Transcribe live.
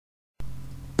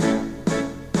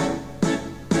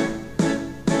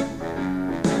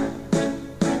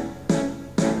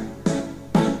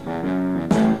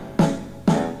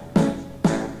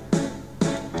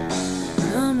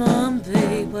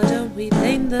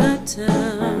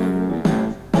town.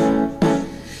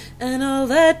 And all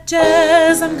that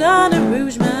jazz, I'm gonna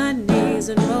rouge my knees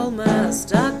and roll my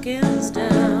stockings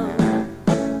down.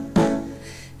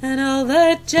 And all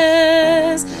that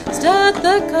jazz, start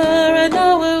the car, I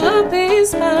know a whoopee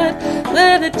spot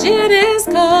where the gin is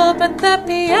cold but the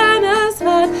piano's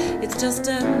hot. It's just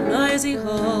a noisy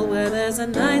hall where there's a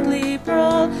nightly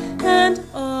brawl and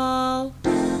all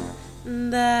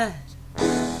that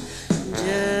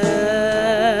jazz.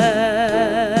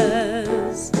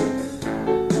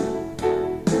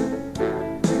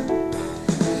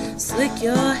 Slick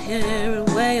your hair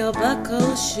and wear your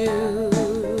buckle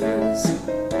shoes.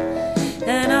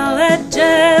 And all that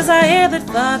jazz, I hear that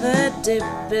Father Dip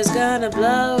is gonna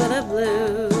blow the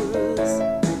blues.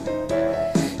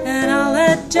 And all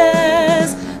that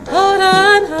jazz, hold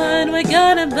on, hon, we're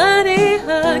gonna buddy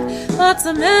hug. Bought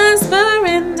some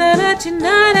aspirin and a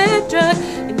genetic drug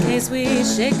in case we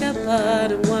shake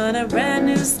apart and want a brand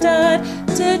new stud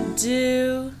to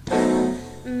do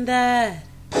that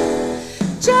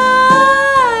jazz.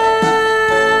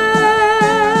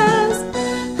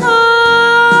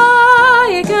 Oh,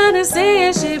 you're gonna see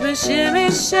a shimmy, shimmy,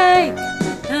 shake.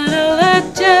 And all that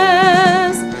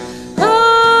jazz.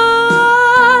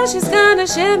 Oh, she's gonna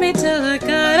shimmy till her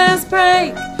gutters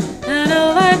break. And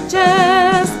all that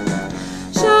jazz.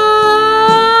 Show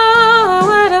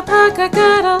her to pack a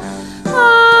kettle.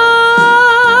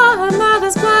 Oh, her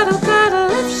mother's bridal cradle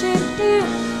if she'd hear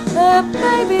the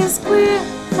baby's queer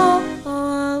for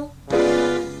all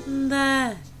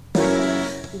that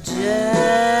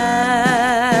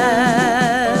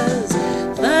jazz.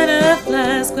 Find a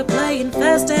flask, we're playing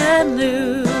fast and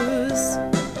loose.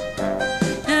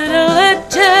 And all that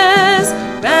jazz,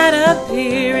 right up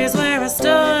here is where I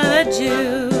store the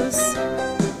juice.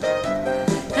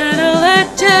 And all that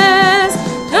jazz,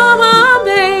 come on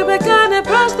babe, we're gonna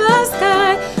brush the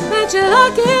sky. Bet you're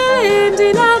lucky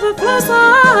Lindy never flew so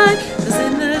high, 'cause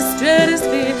in the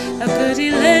stratosphere, how could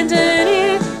he land it?